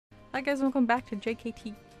Hi guys, welcome back to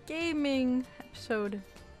JKT Gaming, episode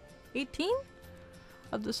 18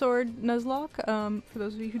 of the Sword Nuzlock. For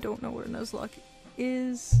those of you who don't know what a Nuzlock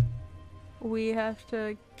is, we have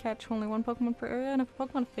to catch only one Pokemon per area, and if a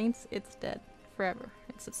Pokemon faints, it's dead forever.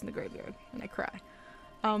 It sits in the graveyard, and I cry.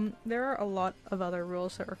 There are a lot of other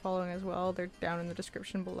rules that we're following as well. They're down in the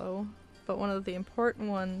description below, but one of the important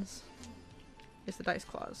ones is the Dice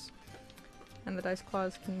Claws. And the Dice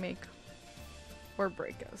Claws can make or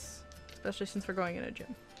break us, especially since we're going in a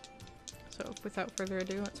gym. So without further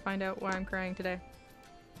ado, let's find out why I'm crying today.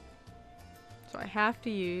 So I have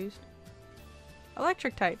to use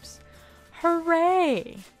electric types.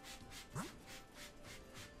 Hooray!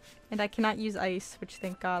 And I cannot use ice, which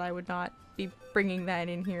thank God I would not be bringing that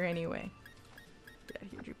in here anyway. Get out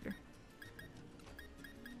of here, Jupiter.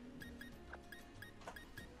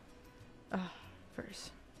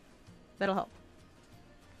 First. That'll help.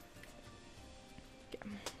 Okay.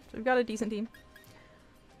 So we've got a decent team.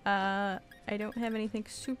 I don't have anything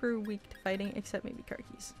super weak to fighting except maybe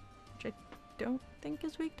Karki's, which I don't think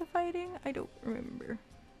is weak to fighting. I don't remember.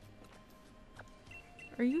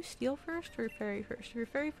 Are you steel first or fairy first? If you're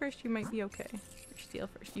fairy first, you might be okay. If you're steel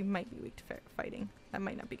first, you might be weak to fighting. That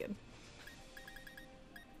might not be good.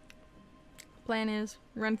 Plan is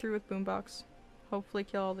run through with BoomBox, hopefully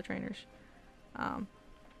kill all the trainers.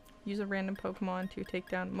 Use a random Pokemon to take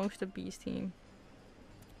down most of B's team,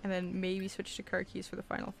 and then maybe switch to Karki's for the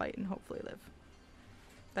final fight and hopefully live.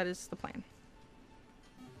 That is the plan.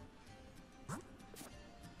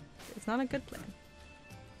 It's not a good plan,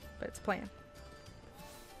 but it's a plan.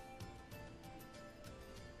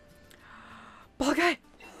 Ball guy!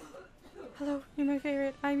 Hello, you're my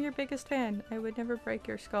favorite. I'm your biggest fan. I would never break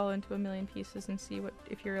your skull into a million pieces and see what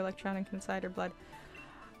if you're electronic inside or blood.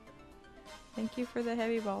 Thank you for the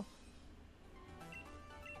heavy ball.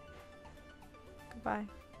 Goodbye.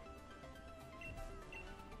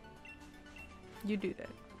 You do that.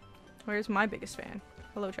 Where's my biggest fan?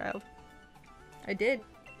 Hello, child. I did.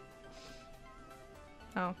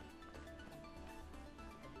 Oh.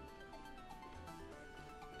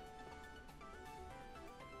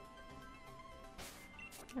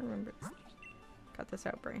 I remember. Cut this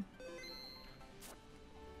out, brain.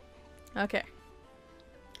 Okay.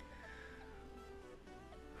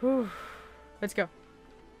 Whew. Let's go.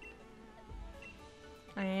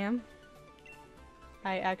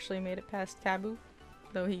 I actually made it past Taboo,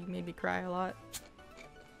 though he made me cry a lot.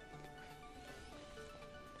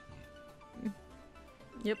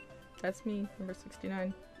 Yep, that's me, number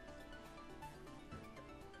 69.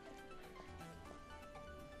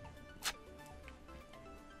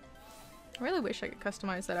 I really wish I could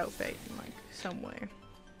customize that outfit in like some way.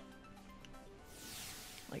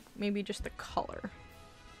 Like maybe just the color.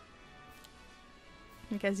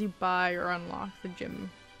 Like as you buy or unlock the gym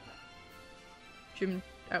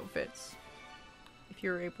outfits, if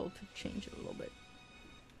you're able to change it a little bit.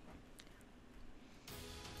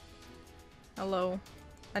 Hello.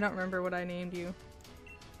 I don't remember what I named you.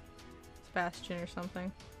 Sebastian or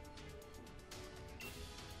something.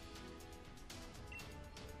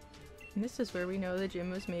 And this is where we know the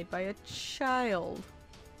gym was made by a child.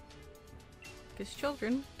 Because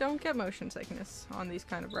children don't get motion sickness on these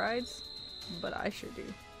kind of rides. But I sure do.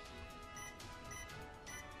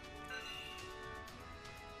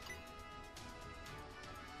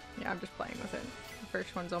 Yeah, I'm just playing with it. The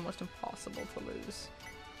first one's almost impossible to lose.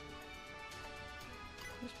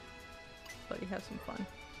 Just let you have some fun.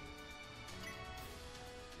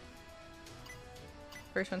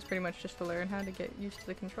 First one's pretty much just to learn how to get used to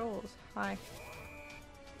the controls. Hi.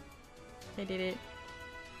 I did it.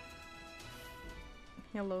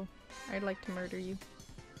 Hello. I'd like to murder you.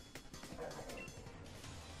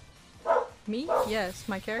 Me? Yes.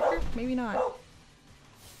 My character? Maybe not.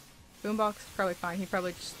 BoomBox is probably fine. He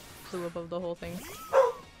probably just flew above the whole thing.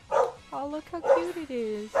 Oh, look how cute it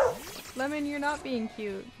is. Lemon, you're not being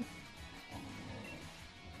cute.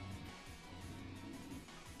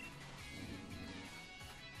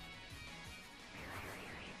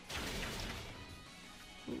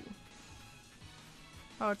 Ooh.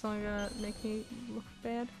 Oh, it's only gonna make me look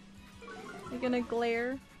bad. You're gonna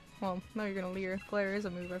glare. Well, no, you're gonna leer. Glare is a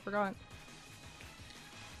move, I forgot.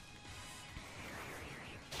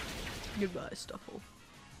 Goodbye, Stuffle.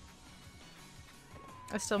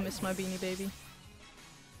 I still miss my Beanie Baby.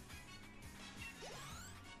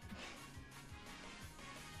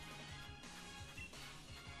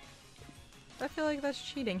 I feel like that's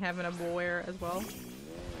cheating having a Beware as well.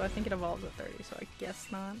 But I think it evolves at 30, so I guess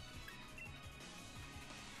not.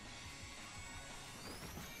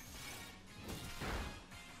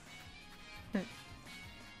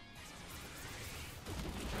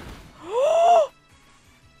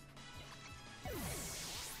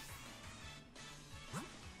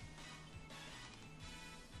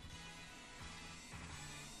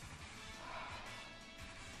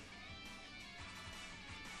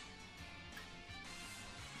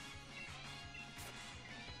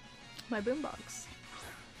 My BoomBox.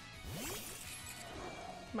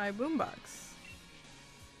 My BoomBox.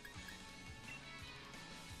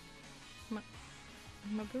 My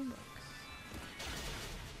BoomBox.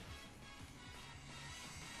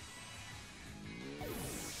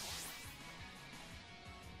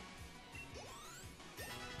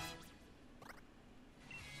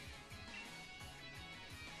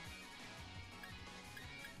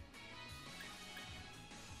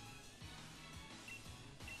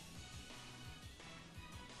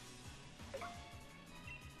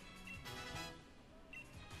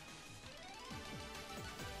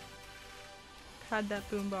 Had that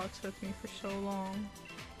BoomBox with me for so long.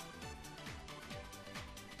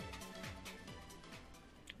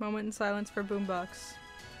 Moment in silence for BoomBox.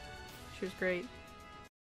 She was great.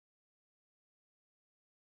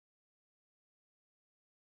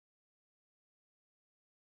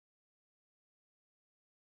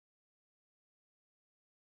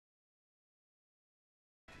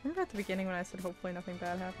 Remember at the beginning when I said hopefully nothing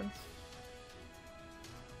bad happens?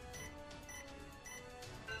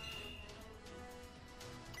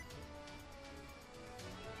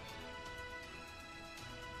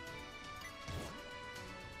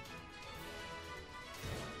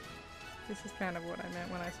 This is kind of what I meant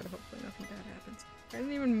when I said hopefully nothing bad happens. I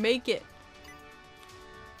didn't even make it!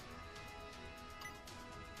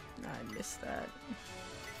 I missed that.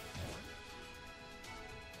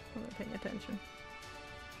 I wasn't paying attention.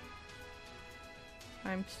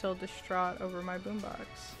 I'm still distraught over my BoomBox.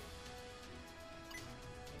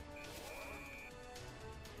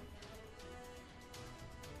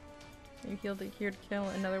 You healed it here to kill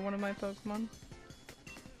another one of my Pokemon.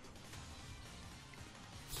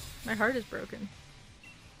 My heart is broken.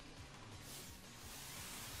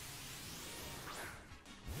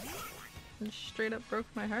 I just straight up broke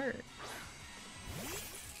my heart.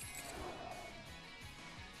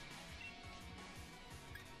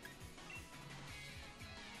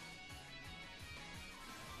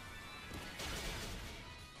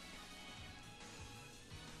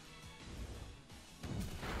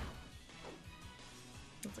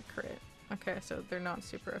 That's a crit. Okay, so they're not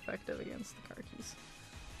super effective against the car keys.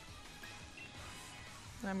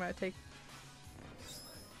 I'm gonna take...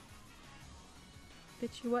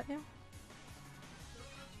 Bitch, you what now?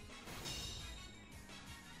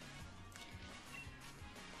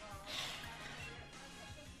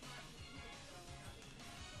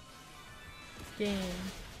 This game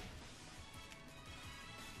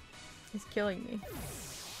is killing me.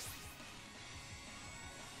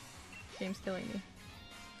 This game's killing me.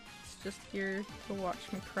 It's just here to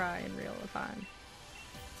watch me cry in real time.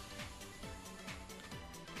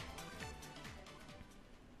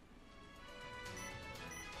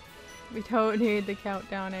 We don't need the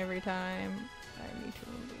countdown every time. I need to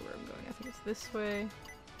remember where I'm going. I think it's this way.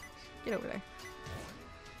 Get over there.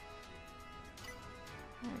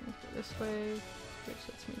 And go this way, which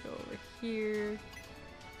lets me go over here.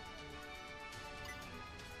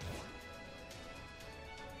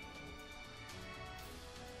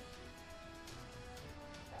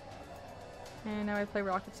 And now I play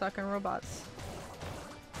Rocket Sock and Robots.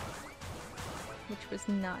 Which was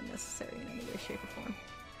not necessary in any way, shape, or form.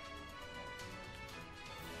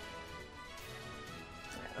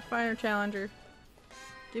 A fire challenger.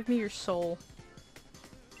 Give me your soul.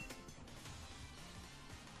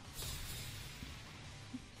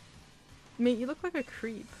 Mate, you look like a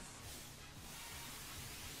creep.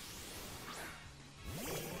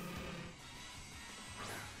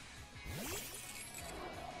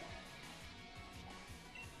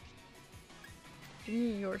 Give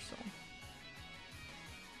me your soul.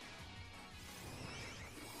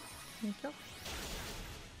 Thank you.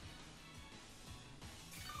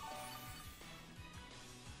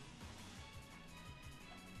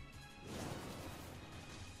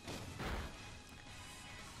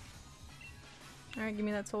 Alright, give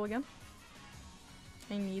me that soul again.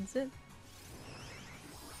 I needs it.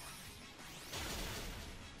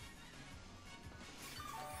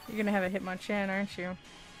 You're gonna have a Hitmonchan, aren't you?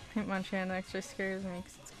 Hitmonchan actually scares me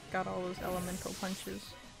because it's got all those elemental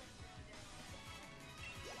punches.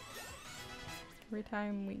 Every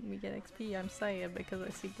time we get XP, I'm sad because I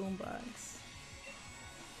see BoomBox.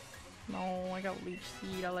 No, I got Leech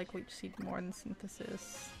Seed. I like Leech Seed more than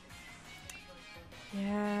Synthesis.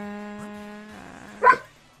 Yeah.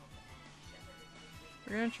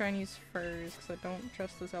 We're gonna try and use Furs because I don't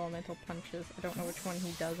trust those elemental punches. I don't know which one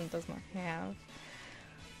he does and does not have.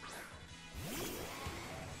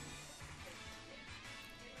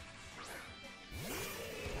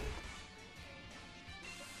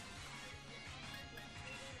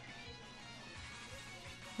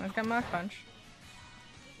 I've got Mach Punch.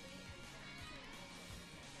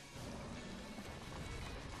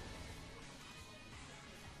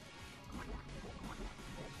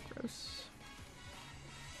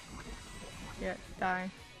 die.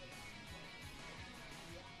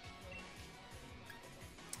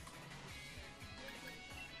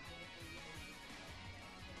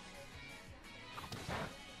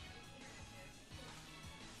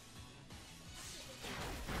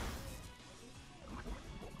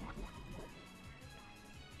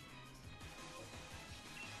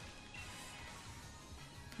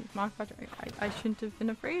 I shouldn't have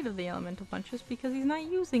been afraid of the elemental punches because he's not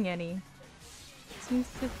using any. It seems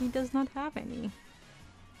as if he does not have any.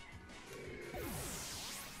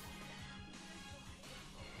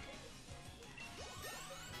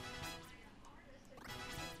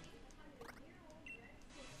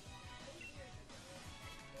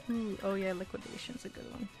 Ooh, oh yeah, liquidation's a good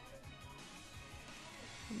one.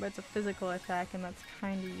 But it's a physical attack and that's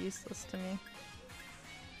kind of useless to me.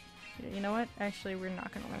 You know what? Actually, we're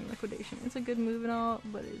not gonna learn liquidation. It's a good move and all,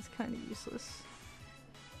 but it's kind of useless.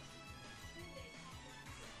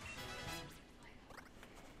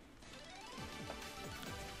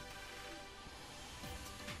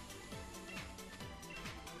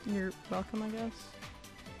 You're welcome, I guess.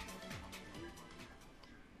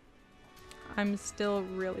 I'm still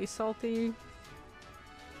really salty.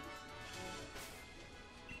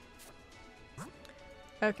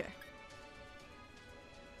 Okay.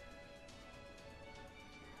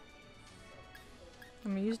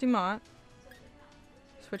 I'm gonna use Dumont.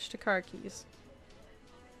 Switch to car keys.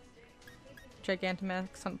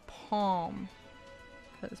 Gigantamax on Palm.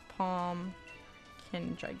 Because Palm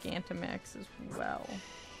can Gigantamax as well.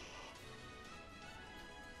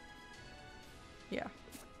 Yeah.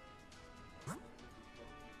 And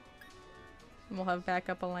we'll have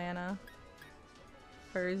backup Alana.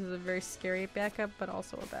 Hers is a very scary backup, but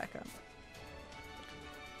also a backup.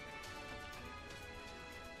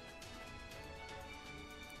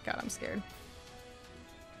 God, I'm scared.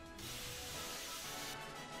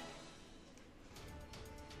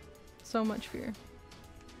 So much fear.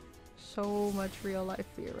 So much real life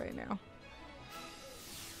fear right now.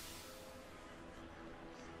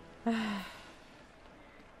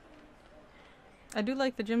 I do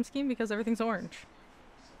like the gym scheme because everything's orange.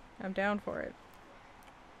 I'm down for it.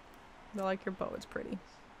 I like your bow, it's pretty.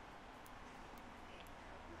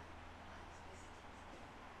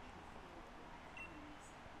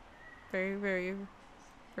 Very, very,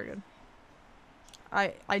 very good.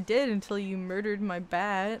 I did until you murdered my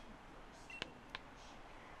bat.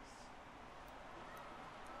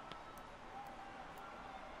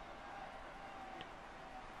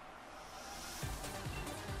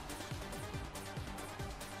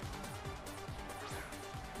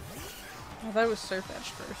 I thought it was Surf Edge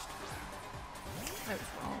first. I was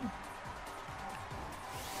wrong.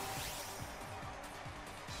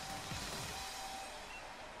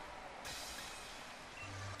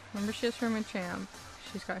 Remember, she has Hermit-Champ.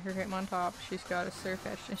 She's got her Hitmontop. She's got a Surf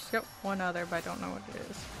Edge. And she's got one other, but I don't know what it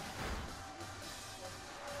is.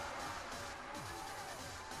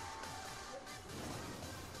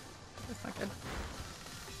 That's not good.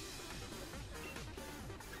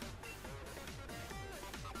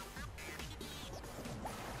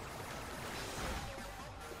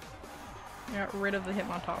 I got rid of the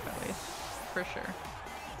Hitmontop at least, for sure.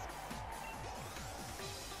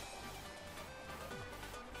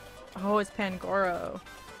 Oh, it's Pangoro.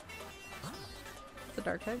 The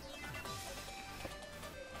dark type.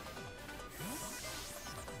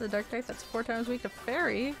 The dark type that's 4 times weak to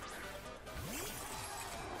fairy.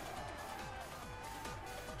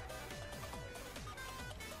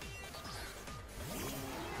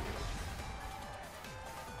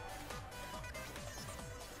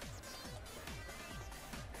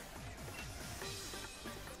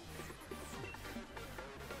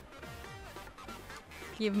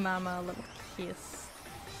 Give Mama a little kiss.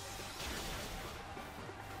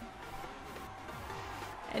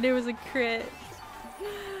 And it was a crit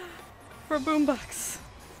for BoomBox.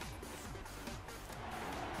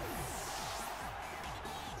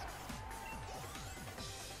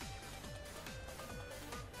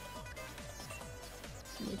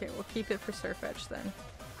 Okay, we'll keep it for Surf Edge then.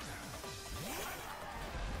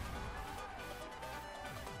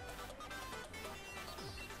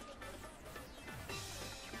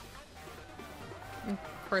 Of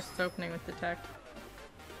course it's opening with Detect.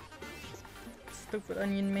 Stupid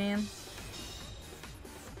onion man.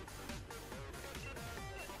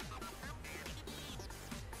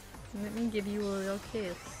 Let me give you a real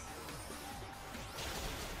kiss.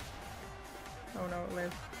 Oh no, it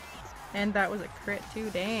lived. And that was a crit too,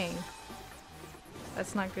 dang.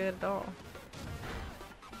 That's not good at all.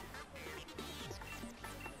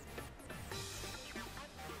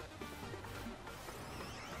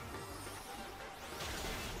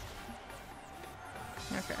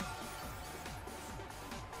 Okay.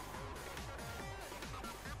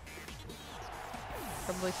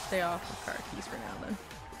 Probably stay off of car keys for now then.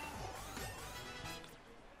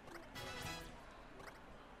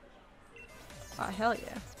 Ah, hell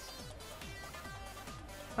yeah.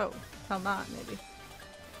 Oh, hell not, maybe.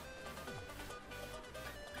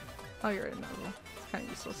 Oh, you're in Nuzzle. It's kind of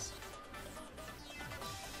useless.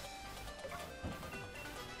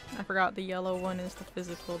 I forgot the yellow one is the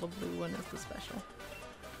physical, the blue one is the special.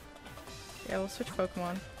 Yeah, we'll switch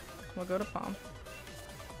Pokemon. We'll go to Palm.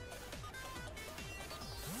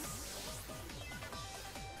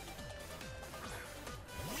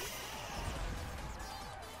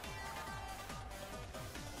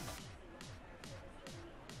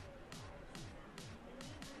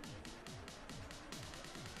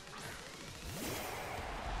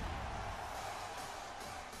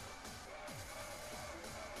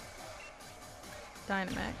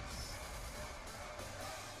 Dynamax.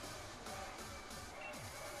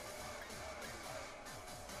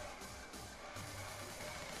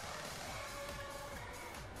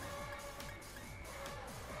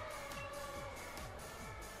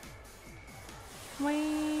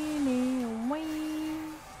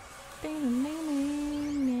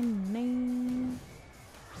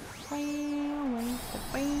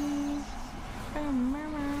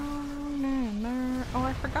 Oh,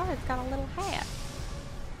 I forgot it's got a little hat.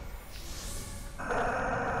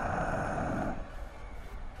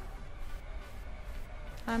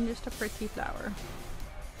 I'm just a pretty flower.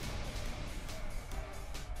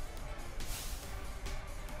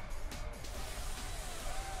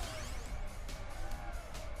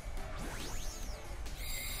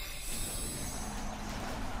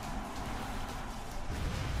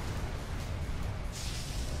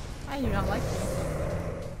 I do not like you.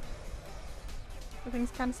 The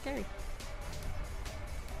thing's kind of scary.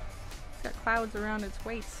 It's got clouds around its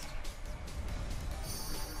waist.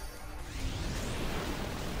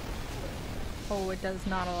 Oh, it does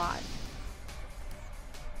not a lot.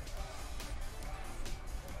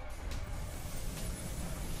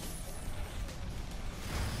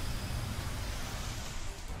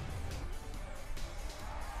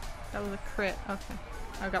 That was a crit. Okay.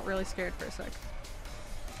 I got really scared for a sec.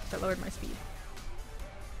 That lowered my speed.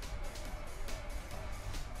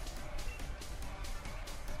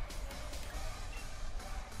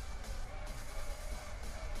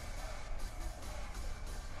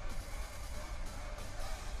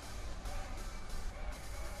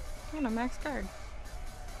 I'm a max guard.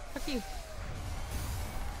 Fuck you.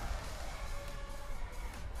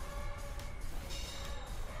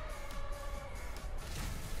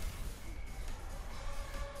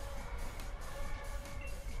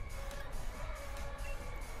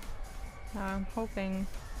 I'm hoping.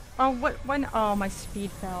 Oh, what? When? Oh, my speed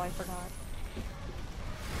fell. I forgot.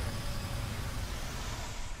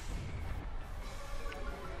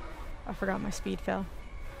 I forgot my speed fell.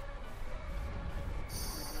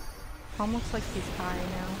 Palm looks like he's high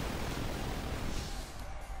now.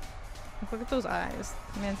 Look at those eyes.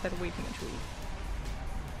 The man's had way too much weed.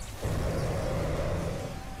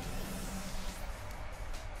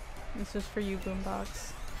 This is for you,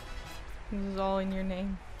 BoomBox. This is all in your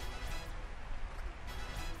name.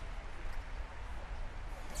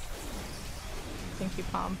 Thank you,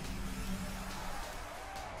 Palm.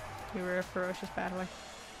 You were a ferocious bad boy.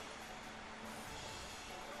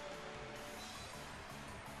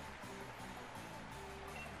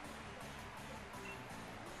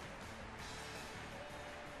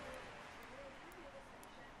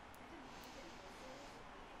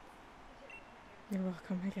 You're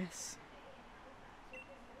welcome, I guess.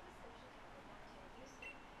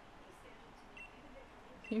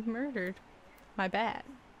 You murdered my bat.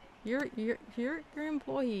 Your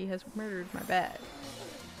employee has murdered my bat.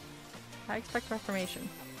 I expect reformation.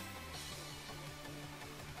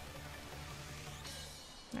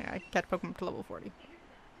 Yeah, I catch Pokemon to level 40.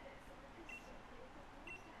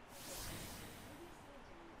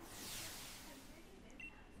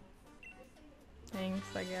 Thanks,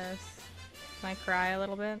 I guess. Can I cry a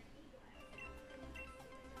little bit?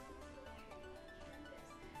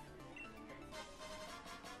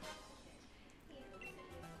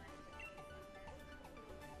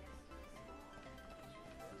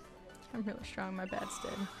 I'm really strong, my bat's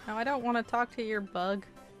dead. No, I don't want to talk to your bug.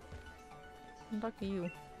 I'll talk to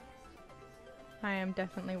you. I am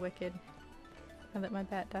definitely wicked. I let my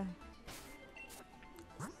bat die.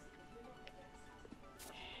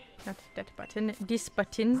 Not that button. This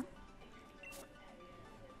button.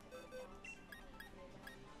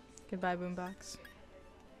 Goodbye, BoomBox.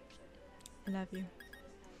 I love you.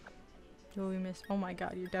 You'll be missed. Oh my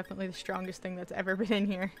god, you're definitely the strongest thing that's ever been in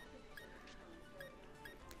here.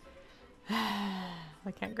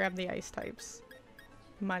 I can't grab the ice types.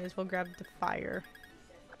 Might as well grab the fire.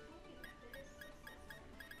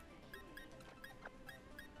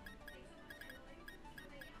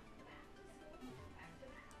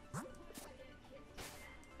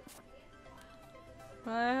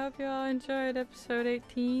 Well, I hope you all enjoyed episode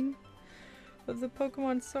 18 of the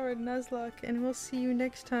Pokemon Sword Nuzlocke, and we'll see you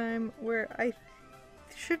next time, where I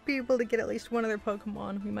should be able to get at least one other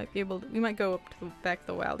Pokemon. We might be able to, we might go up to the back of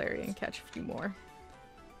the wild area and catch a few more.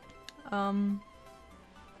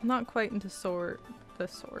 Not quite into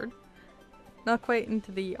not quite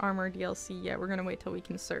into the armor DLC yet. We're gonna wait till we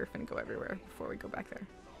can surf and go everywhere before we go back there.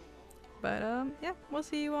 But yeah, we'll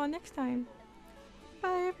see you all next time.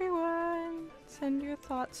 Bye everyone! Send your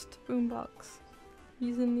thoughts to BoomBox.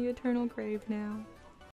 He's in the eternal grave now.